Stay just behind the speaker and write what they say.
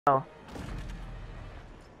Oh.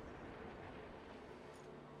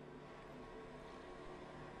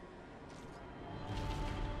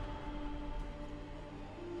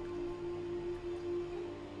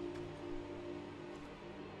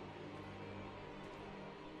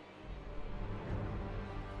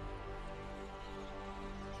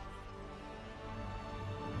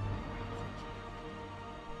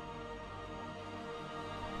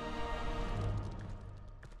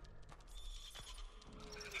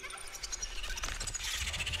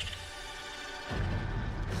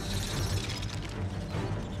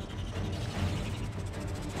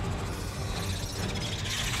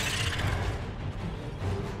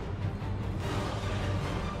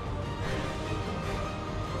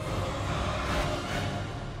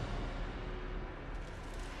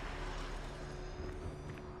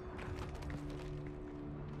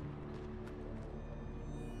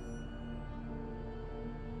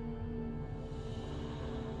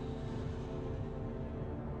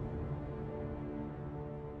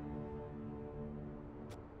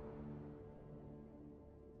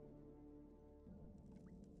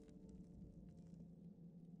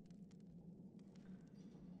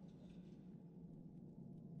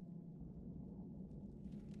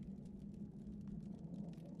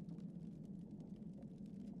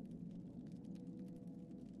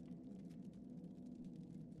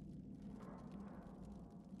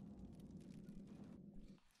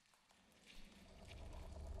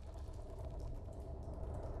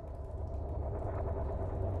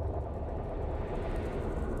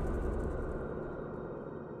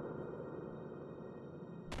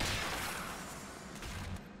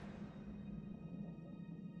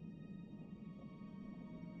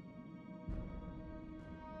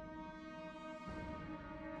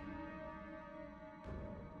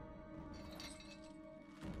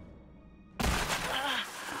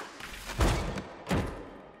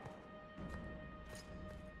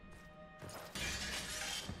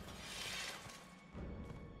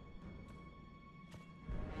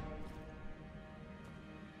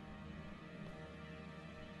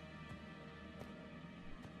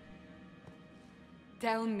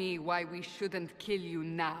 Tell me why we shouldn't kill you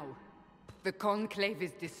now. The Conclave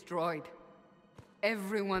is destroyed.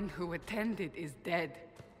 Everyone who attended is dead.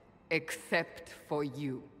 Except for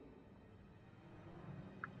you.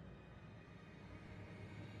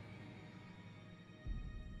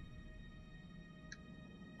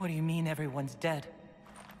 What do you mean everyone's dead?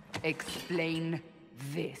 Explain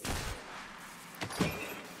this.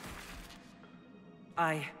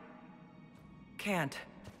 I... can't.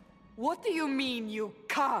 What do you mean you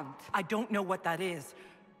can't? I don't know what that is,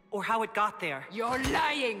 or how it got there. You're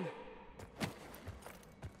lying!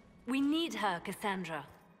 We need her, Cassandra.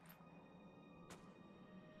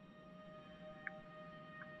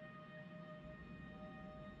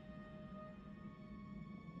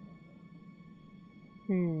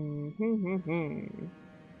 I'm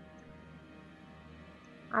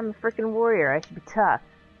a freaking warrior. I should be tough.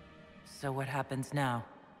 So what happens now?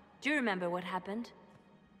 Do you remember what happened?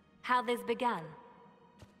 How this began?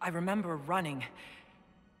 I remember running.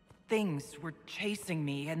 Things were chasing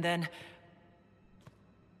me, and then...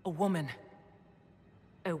 a woman.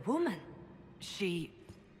 A woman? She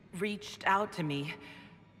reached out to me,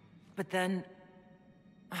 but then...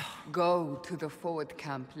 Go to the forward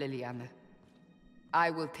camp, Liliana.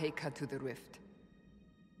 I will take her to the rift.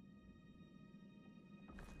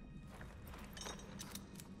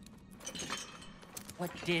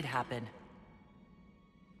 What did happen?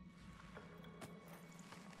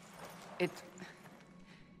 It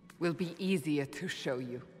will be easier to show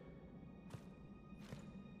you.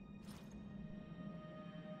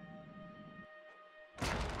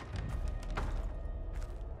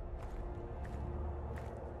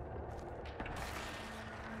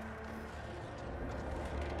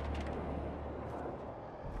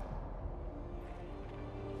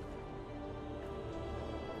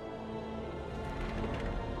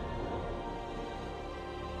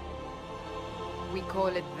 We call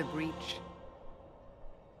it the Breach.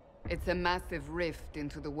 It's a massive rift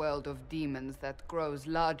into the world of demons that grows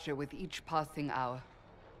larger with each passing hour.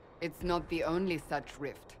 It's not the only such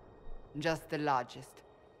rift, just the largest.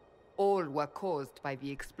 All were caused by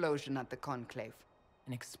the explosion at the Conclave.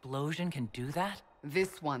 An explosion can do that?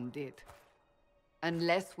 This one did.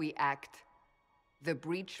 Unless we act, the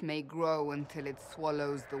Breach may grow until it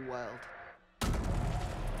swallows the world.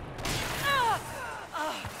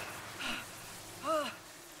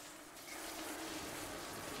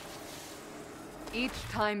 Each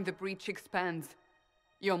time the Breach expands,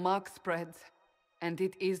 your mark spreads, and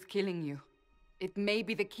it is killing you. It may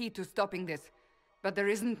be the key to stopping this, but there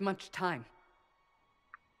isn't much time.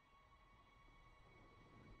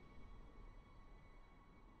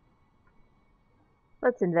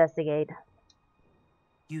 Let's investigate.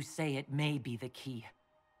 You say it may be the key.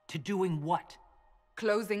 To doing what?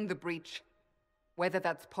 Closing the breach. Whether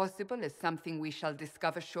that's possible is something we shall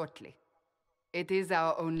discover shortly. It is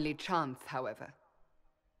our only chance, however.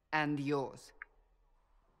 And yours.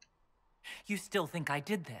 You still think I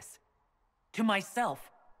did this? To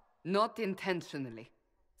myself? Not intentionally.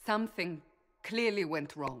 Something clearly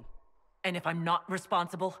went wrong. And if I'm not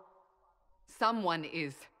responsible? Someone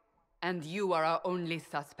is. And you are our only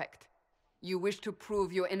suspect. You wish to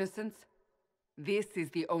prove your innocence? This is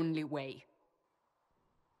the only way.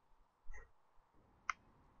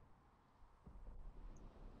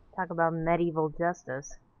 Talk about medieval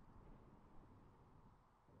justice.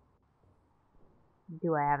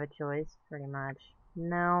 Do I have a choice? Pretty much.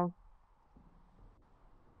 No.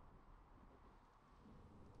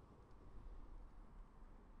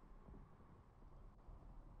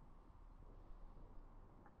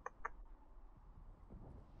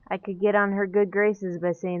 I could get on her good graces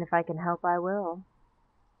by saying if I can help, I will.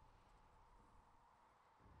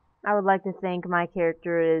 I would like to think my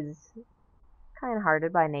character is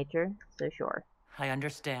kind-hearted by nature, so sure. I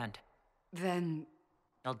understand. Then...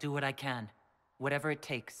 I'll do what I can. Whatever it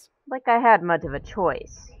takes. Like I had much of a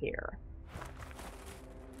choice here.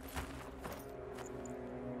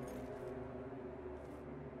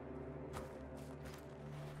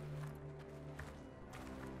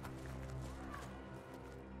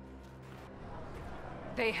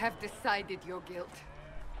 They have decided your guilt.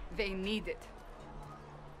 They need it.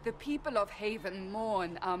 The people of Haven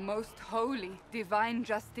mourn our most holy, divine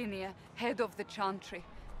Justinia, head of the Chantry.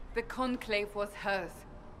 The Conclave was hers.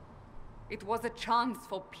 It was a chance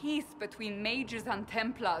for peace between mages and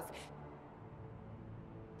Templars.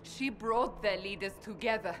 She brought their leaders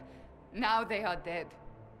together. Now they are dead.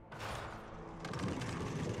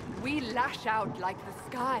 We lash out like the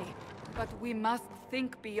sky, but we must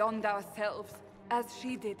think beyond ourselves, as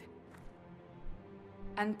she did.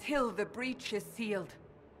 Until the breach is sealed.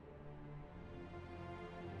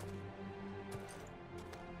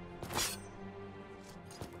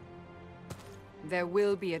 There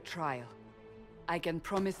will be a trial. I can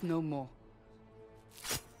promise no more.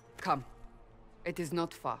 Come. It is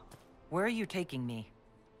not far. Where are you taking me?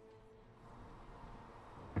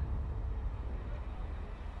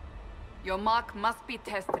 Your mark must be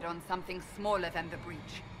tested on something smaller than the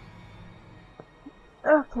breach.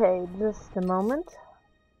 Okay, just a moment.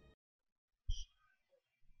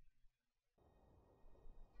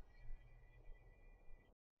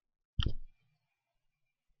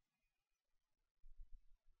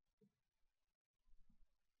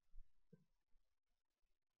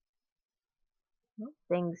 Well,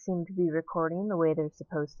 things seem to be recording the way they're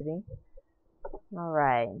supposed to be.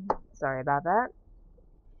 Alright, sorry about that.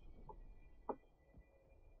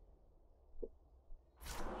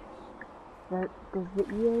 Does the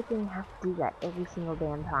EA thing have to do that every single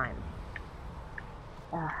damn time?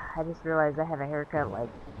 I just realized I have a haircut like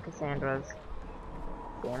Cassandra's.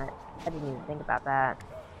 Damn it. I didn't even think about that.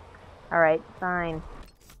 Alright, fine.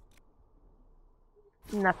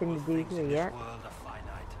 Nothing to do here yet.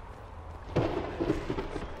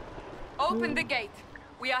 Open the gate.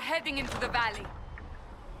 We are heading into the valley.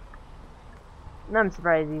 I'm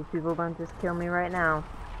surprised these people don't just kill me right now.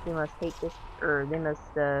 They must hate this, or they must,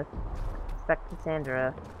 respect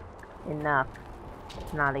Cassandra enough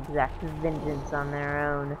to not exact vengeance on their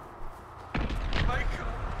own.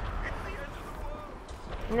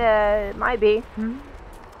 Yeah, it might be.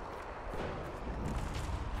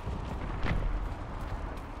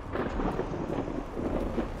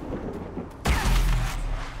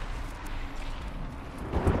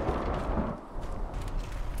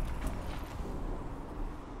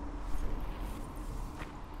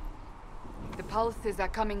 The pulses are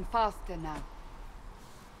coming faster now.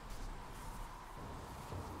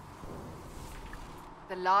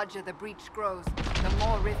 The larger the breach grows, the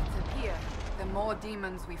more rifts appear, the more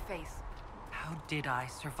demons we face. How did I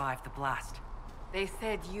survive the blast? They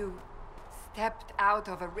said you stepped out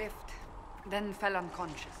of a rift, then fell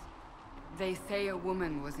unconscious. They say a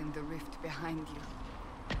woman was in the rift behind you.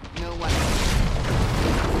 No one.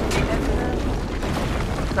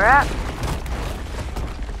 Crap.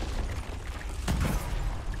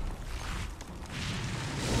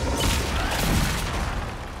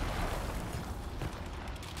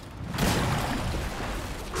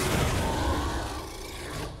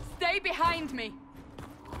 Stay behind me!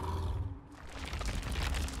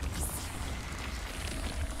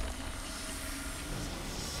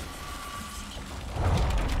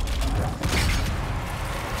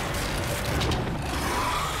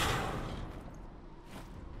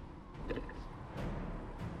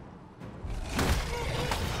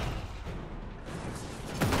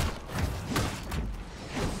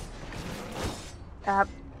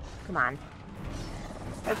 Come on.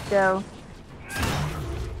 Let's go.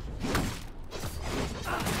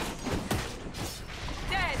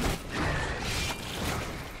 Dead.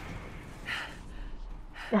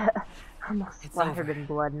 Almost It's splattered over. in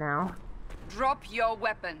blood now. Drop your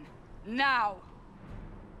weapon. Now!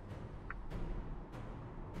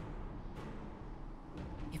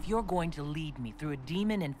 If you're going to lead me through a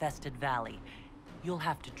demon-infested valley, you'll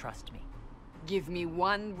have to trust me. Give me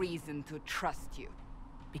one reason to trust you.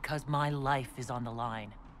 Because my life is on the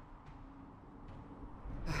line.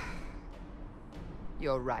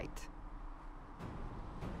 You're right.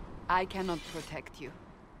 I cannot protect you.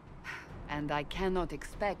 And I cannot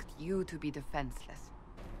expect you to be defenseless.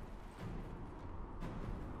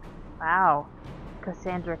 Wow.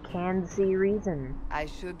 Cassandra can see reason. I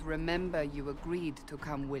should remember you agreed to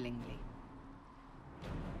come willingly.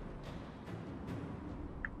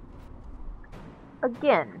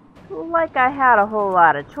 Again, like I had a whole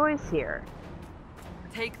lot of choice here.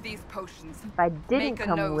 Take these potions. If I didn't Make a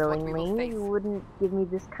come note what we will willingly, face. you wouldn't give me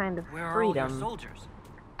this kind of Where are all your freedom. soldiers?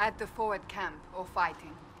 At the forward camp or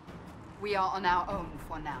fighting. We are on our own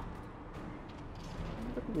for now.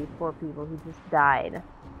 Look at these poor people who just died.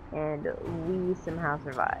 And we somehow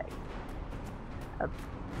survived.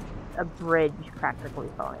 A bridge practically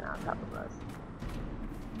falling on top of us.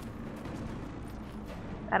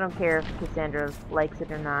 I don't care if Cassandra likes it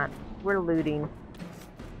or not. We're looting.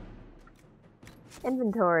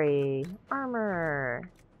 Inventory. Armor.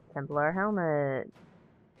 Templar helmet.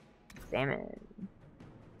 Salmon.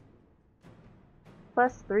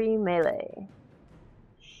 +3 melee.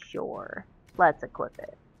 Sure. Let's equip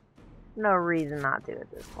it. No reason not to at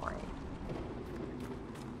this point.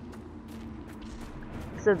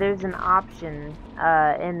 So there's an option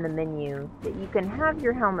in the menu that you can have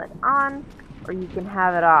your helmet on or you can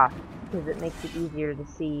have it off because it makes it easier to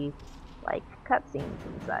see like cutscenes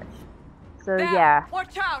and such. So There! yeah,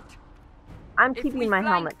 Watch out! I'm If keeping we my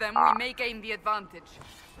flank helmet them, off. we may gain the advantage.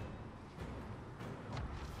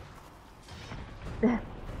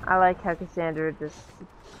 I like how Cassandra just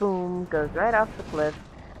boom goes right off the cliff.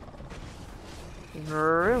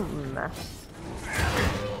 Vroom.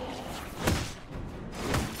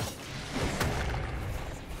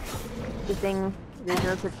 Good thing there's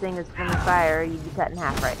no such thing as friendly fire. You'd be cut in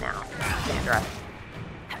half right now, Cassandra.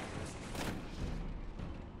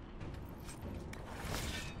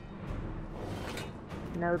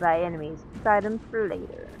 Know thy enemies. Keep items for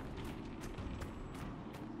later.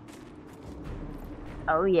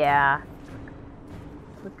 Oh yeah.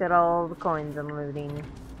 Look at all the coins I'm looting.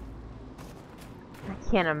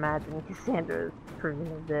 I can't imagine Cassandra's version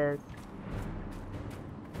of this.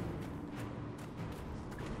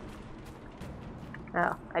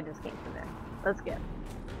 Oh, I just came from there. Let's go.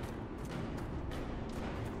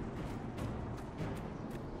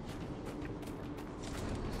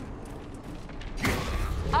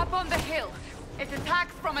 Up on the hill. It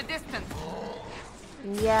attacks from a distance.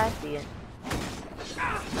 Yeah, I see it.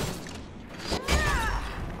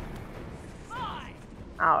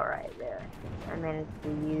 Alright, there. I managed to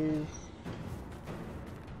use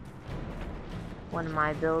one of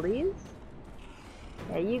my abilities.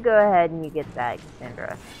 Yeah, you go ahead and you get that,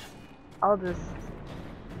 Cassandra. I'll just...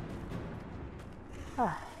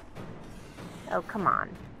 Oh, come on.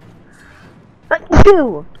 Fuck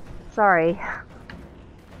you! Sorry.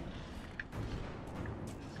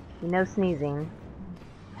 You know sneezing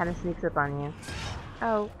kind of sneaks up on you.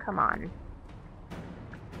 Oh, come on.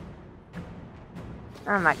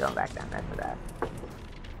 I'm not going back down there for that.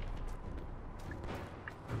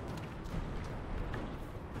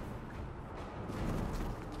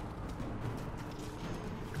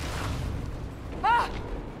 Ah!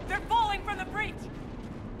 They're falling from the breach!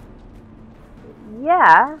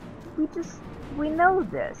 Yeah, we know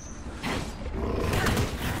this.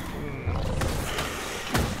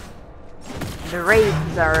 The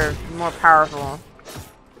raids are more powerful,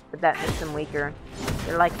 but that makes them weaker.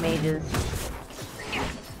 They're like mages.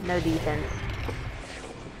 No defense.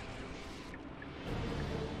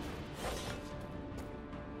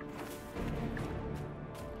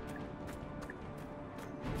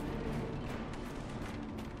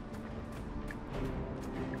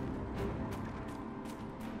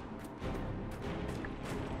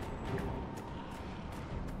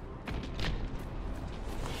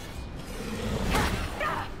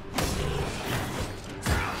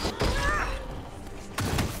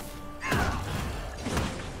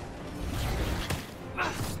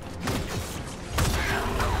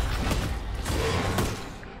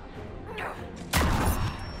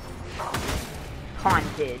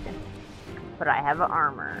 Haunted. But I have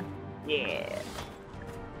armor. Yeah.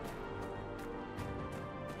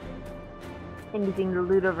 Anything to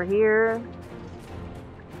loot over here?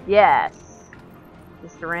 Yes.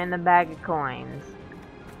 Just a random bag of coins.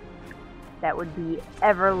 That would be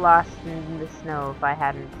ever lost in the snow if I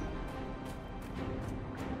hadn't.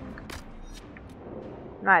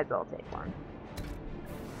 Might as well take one.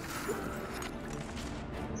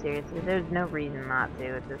 Seriously, there's no reason not to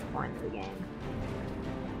at this point in the game.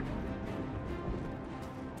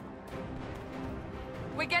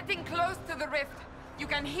 We're getting close to the rift. You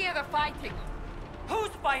can hear the fighting.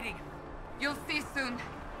 Who's fighting? You'll see soon.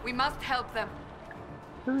 We must help them.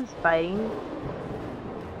 Who's fighting?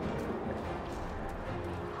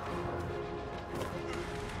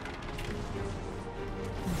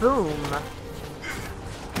 Boom.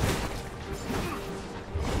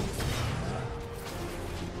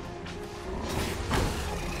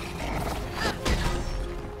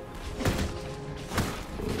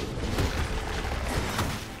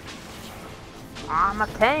 I'm a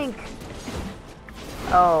tank.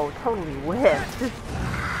 Oh, totally whiffed.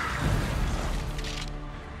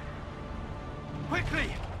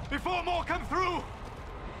 Quickly, before more come through!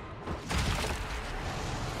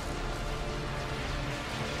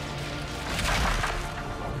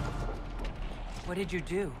 What did you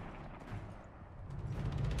do?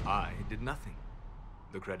 I did nothing.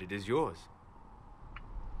 The credit is yours.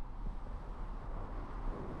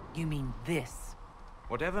 You mean this?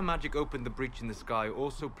 Whatever magic opened the breach in the sky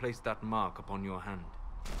also placed that mark upon your hand.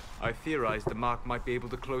 I theorized the mark might be able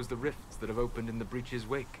to close the rifts that have opened in the breach's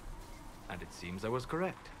wake. And it seems I was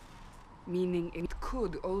correct. Meaning it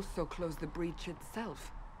could also close the breach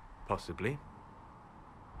itself. Possibly.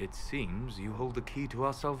 It seems you hold the key to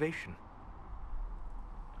our salvation.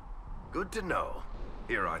 Good to know.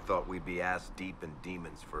 Here I thought we'd be ass-deep in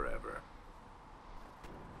demons forever.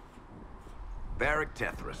 Varric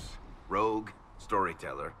Tethras, rogue,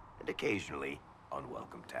 storyteller, and occasionally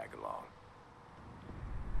unwelcome tag-along.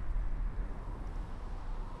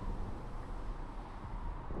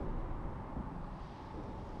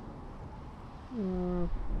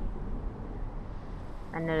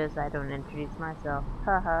 I notice I don't introduce myself.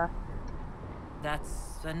 Haha.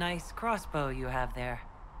 That's a nice crossbow you have there.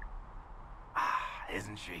 Ah,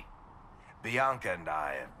 isn't she? Bianca and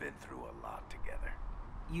I have been through a lot together.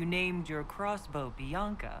 You named your crossbow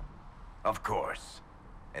Bianca. Of course.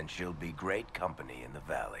 And she'll be great company in the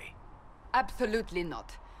valley. Absolutely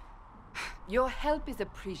not. Your help is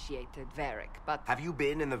appreciated, Varric, but... Have you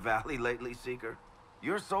been in the valley lately, Seeker?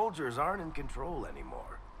 Your soldiers aren't in control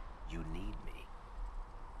anymore. You need me.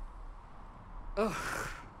 Ugh.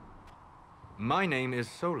 My name is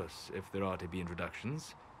Solus, if there are to be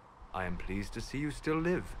introductions. I am pleased to see you still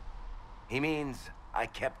live. He means I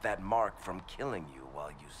kept that mark from killing you while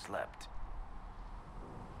you slept.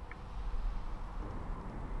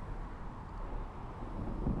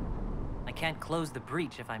 I can't close the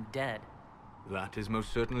breach if I'm dead. That is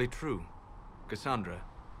most certainly true. Cassandra,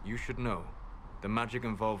 you should know. The magic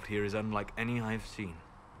involved here is unlike any I've seen.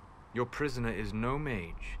 Your prisoner is no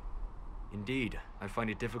mage. Indeed, I find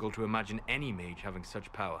it difficult to imagine any mage having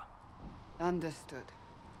such power. Understood.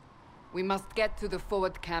 We must get to the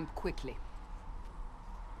forward camp quickly.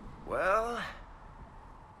 Well...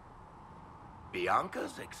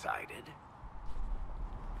 Bianca's excited.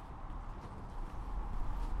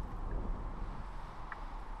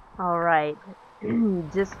 Alright.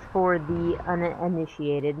 Just for the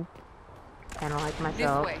uninitiated. Kinda like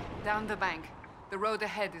myself. This way, down the bank. The road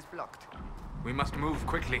ahead is blocked. We must move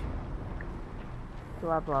quickly.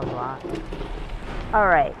 Blah blah blah.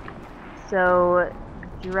 Alright. So,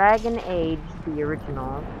 Dragon Age, the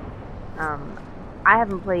original. I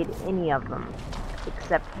haven't played any of them.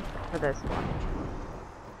 Except for this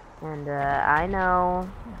one. And I know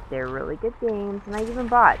they're really good games. And I even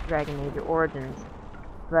bought Dragon Age Origins.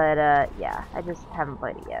 But yeah, I just haven't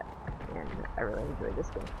played it yet. And I really enjoyed this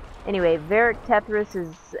game. Anyway, Varric Tethras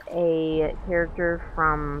is a character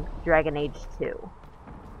from Dragon Age 2.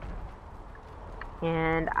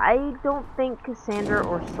 And I don't think Cassandra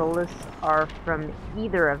or Solus are from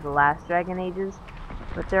either of the last Dragon Ages,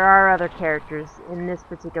 but there are other characters in this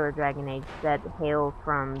particular Dragon Age that hail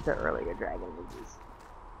from the earlier Dragon Ages.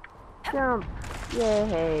 Jump!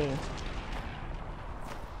 Yay!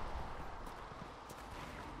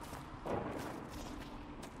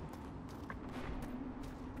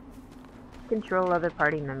 Control other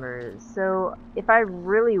party members. So, if I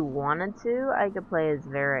really wanted to, I could play as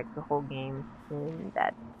Varric the whole game, and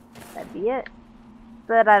that'd be it.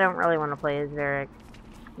 But I don't really want to play as Varric.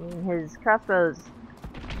 I mean, his crossbow's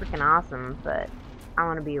freaking awesome, but I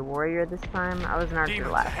want to be a warrior this time. I was an archer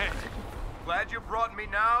Demons last ahead. time. Glad you brought me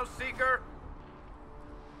now, Seeker.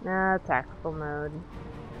 Tactical mode.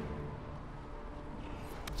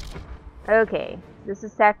 Okay, this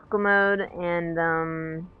is tactical mode,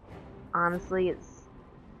 and honestly, it's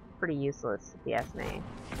pretty useless if you ask me.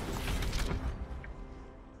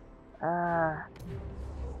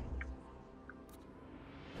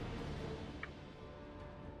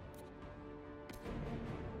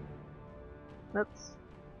 Oops.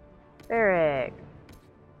 Barrack.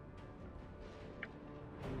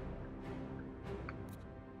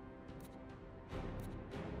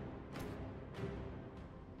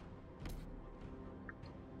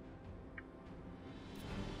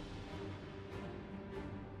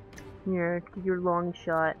 Here, your long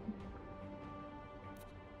shot.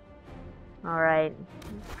 Alright.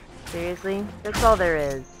 Seriously? That's all there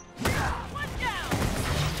is.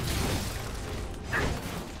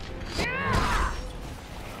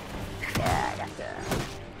 Yeah, I gotcha.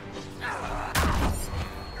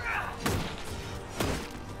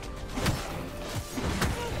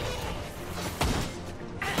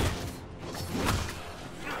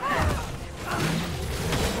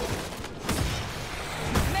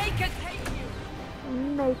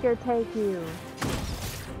 Make her take you.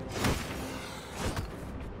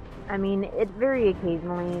 I mean, it very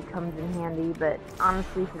occasionally comes in handy, but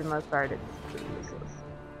honestly, for the most part, it's pretty useless.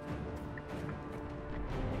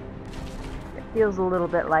 It feels a little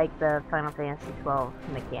bit like the Final Fantasy XII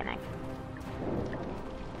mechanic.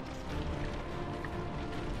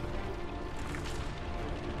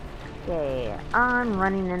 Okay, I'm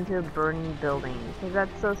running into a burning building, because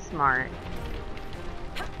that's so smart.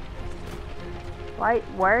 Why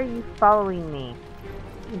are you following me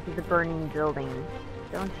into the burning building?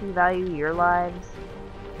 Don't you value your lives?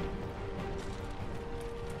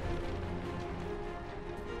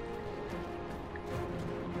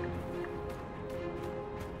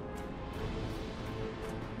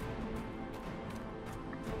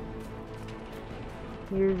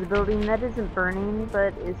 Here's a building that isn't burning,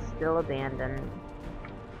 but is still abandoned.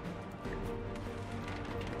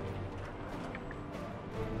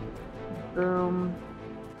 Boom.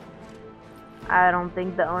 I don't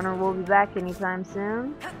think the owner will be back anytime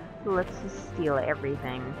soon. So let's just steal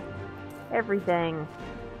everything. Everything.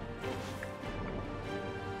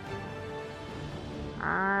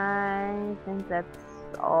 I think that's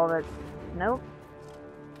all that... Nope.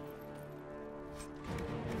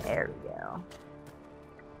 There we go.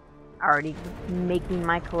 Already making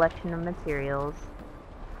my collection of materials.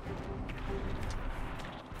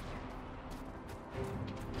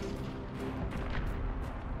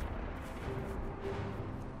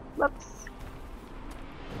 Whoops.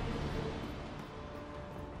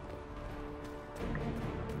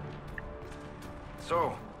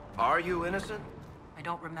 So, are you innocent? I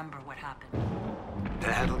don't remember what happened.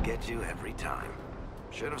 That'll get you every time.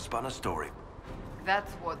 Should have spun a story.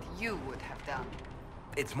 That's what you would have done.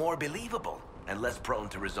 It's more believable and less prone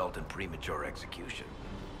to result in premature execution.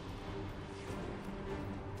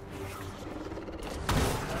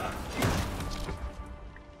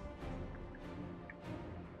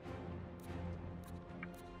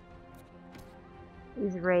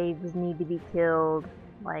 These raves need to be killed,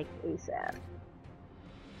 like, ASAP.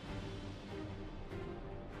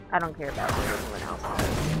 I don't care about what anyone else does.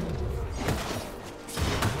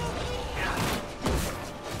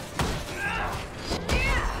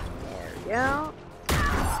 There we go.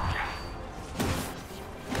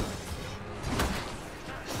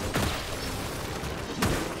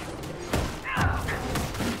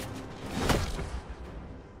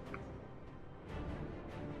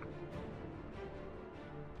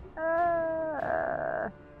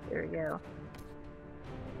 There we go.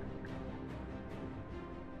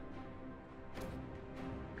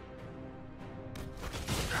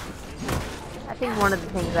 I think one of the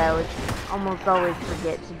things I almost always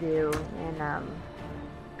forget to do in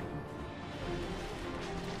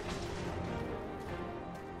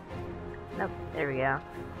nope, there we go.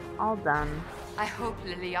 All done. I hope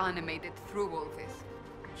Liliana made it through all this.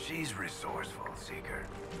 She's resourceful, Seeker.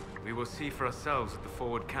 We will see for ourselves at the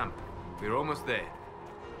forward camp. We're almost there.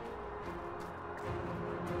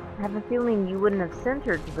 I have a feeling you wouldn't have sent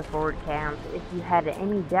her to the forward camp if you had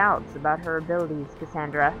any doubts about her abilities,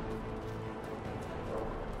 Cassandra.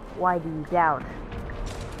 Why do you doubt?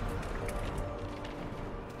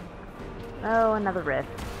 Oh, another rift.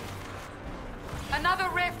 Another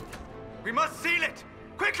rift! We must seal it!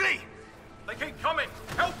 Quickly! They keep coming!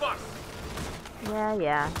 Help us!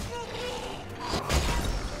 Yeah.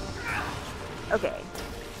 Okay.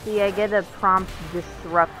 See, I get a prompt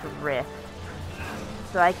disrupt rift.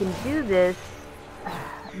 So I can do this,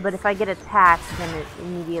 but if I get attacked, then it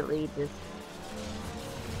immediately just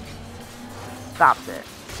stops it.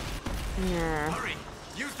 Yeah. Hurry!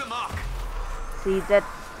 Use the mark! See, that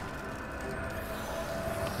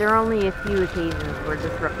there are only a few occasions where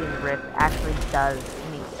disrupting the rift actually does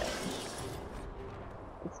any good.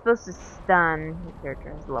 It's supposed to stun. Your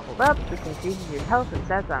character has leveled up. This increases your health and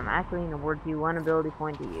stats automatically and awards you 1 ability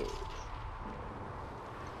point to use.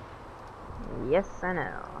 Yes, I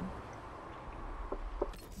know.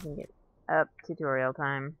 You can get up tutorial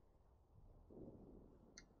time.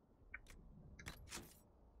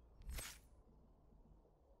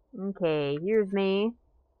 Okay, here's me.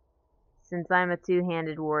 Since I'm a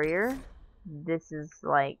two-handed warrior, this is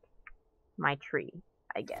like my tree,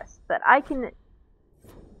 I guess. But I can...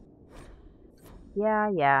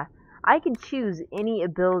 Yeah. I can choose any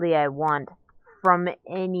ability I want from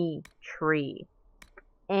any tree.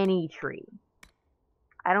 Any tree.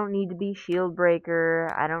 I don't need to be shield breaker.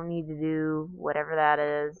 I don't need to do whatever that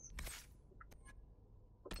is.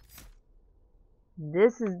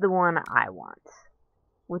 This is the one I want.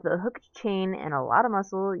 With a hooked chain and a lot of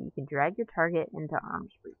muscle, you can drag your target into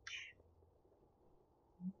arm's reach.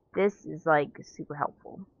 This is like super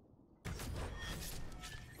helpful.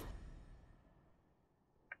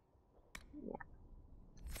 Yeah.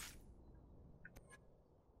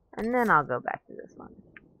 And then I'll go back to this one.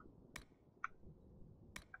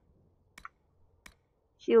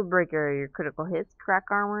 Shield breaker, your critical hits, crack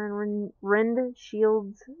armor, and rend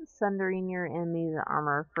shields, sundering your enemy's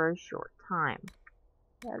armor for a short time.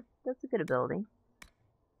 That's a good ability.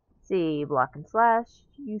 See, block and slash.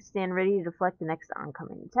 You stand ready to deflect the next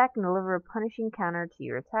oncoming attack and deliver a punishing counter to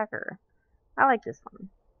your attacker. I like this one.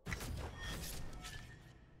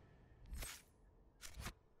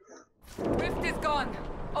 Rift is gone.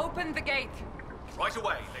 Open the gate. Right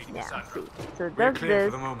away, Lady Yeah, Cassandra. see. So it We're does clear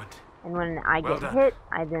this, for the moment. and when I Well get done. hit,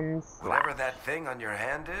 I then slash. Whatever that thing on your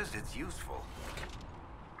hand is, it's useful.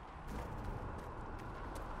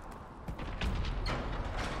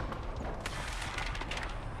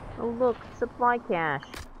 Oh look, supply cache.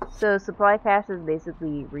 So supply cache is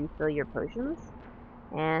basically refill your potions.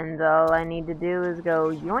 And all I need to do is go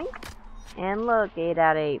yoink, and look, 8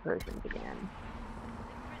 out of 8 potions again.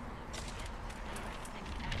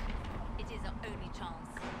 It is our only chance.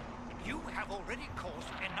 You have already caused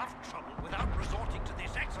enough trouble without resorting to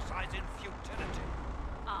this exercise in futility.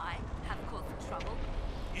 I have caused trouble.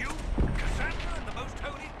 You, Cassandra and the Most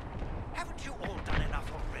Holy, haven't you all done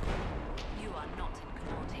enough already? You are not in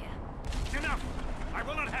command here. Enough! I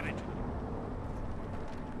will not have it!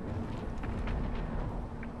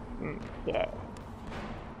 Okay.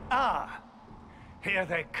 Ah, here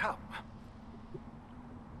they come.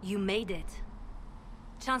 You made it.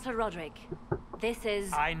 Chancellor Roderick, this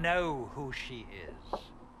is... I know who she is.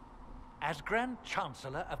 As Grand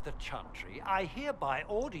Chancellor of the Chantry, I hereby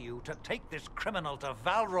order you to take this criminal to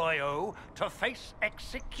Val Royeaux to face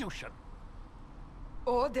execution.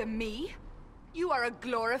 Order me? You are a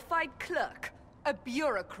glorified clerk. A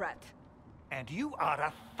bureaucrat. And you are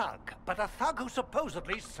a thug, but a thug who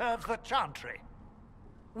supposedly serves the Chantry.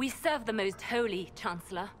 We serve the Most Holy,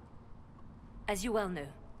 Chancellor. As you well know.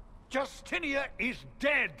 Justinia is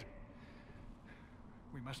dead!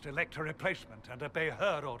 We must elect a replacement and obey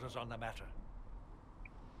her orders on the matter.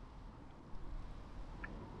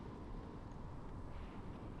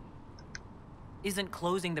 Isn't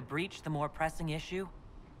closing the breach the more pressing issue?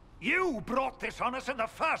 You brought this on us in the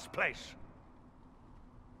first place!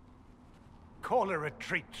 Call a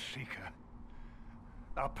retreat, Seeker.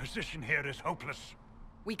 Our position here is hopeless.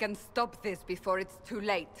 We can stop this before it's too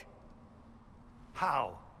late.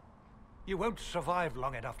 How? You won't survive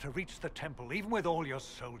long enough to reach the temple, even with all your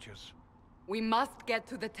soldiers. We must get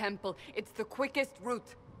to the temple. It's the quickest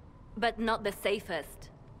route. But not the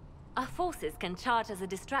safest. Our forces can charge as a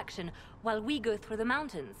distraction while we go through the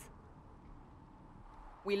mountains.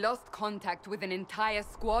 We lost contact with an entire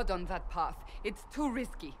squad on that path. It's too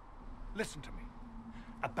risky. Listen to me.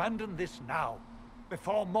 Abandon this now,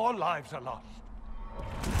 before more lives are lost.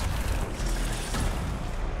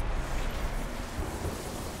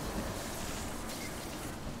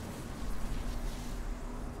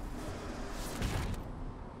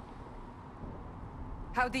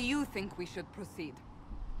 How do you think we should proceed?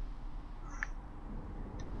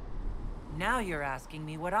 Now you're asking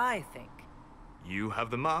me what I think. You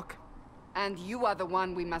have the mark? And you are the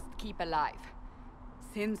one we must keep alive.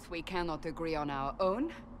 Since we cannot agree on our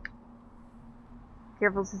own...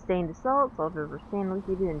 Careful sustained assault. Soldiers will stand with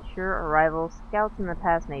you to ensure arrival. Scouts in the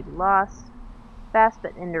past may be lost. Fast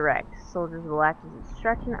but indirect. Soldiers will act as a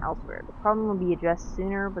distraction elsewhere. The problem will be addressed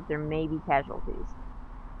sooner, but there may be casualties.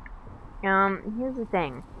 Here's the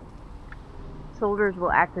thing. Soldiers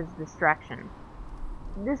will act as a distraction.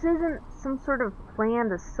 This isn't some sort of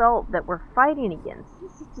planned assault that we're fighting against.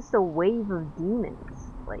 This is just a wave of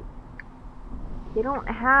demons. Like, They don't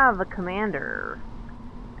have a commander.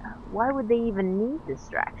 Why would they even need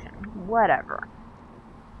distraction? Whatever.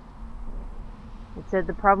 It said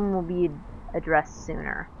the problem will be addressed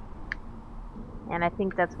sooner. And I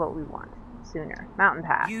think that's what we want. Sooner. Mountain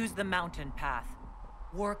path. Use the mountain path.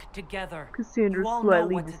 Work together. Cassandra You all know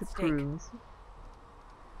slightly what's at stake. disapproves.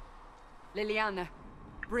 Liliana,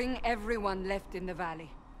 bring everyone left in the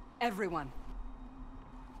valley. Everyone.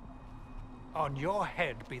 On your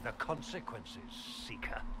head be the consequences,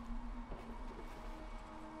 Seeker.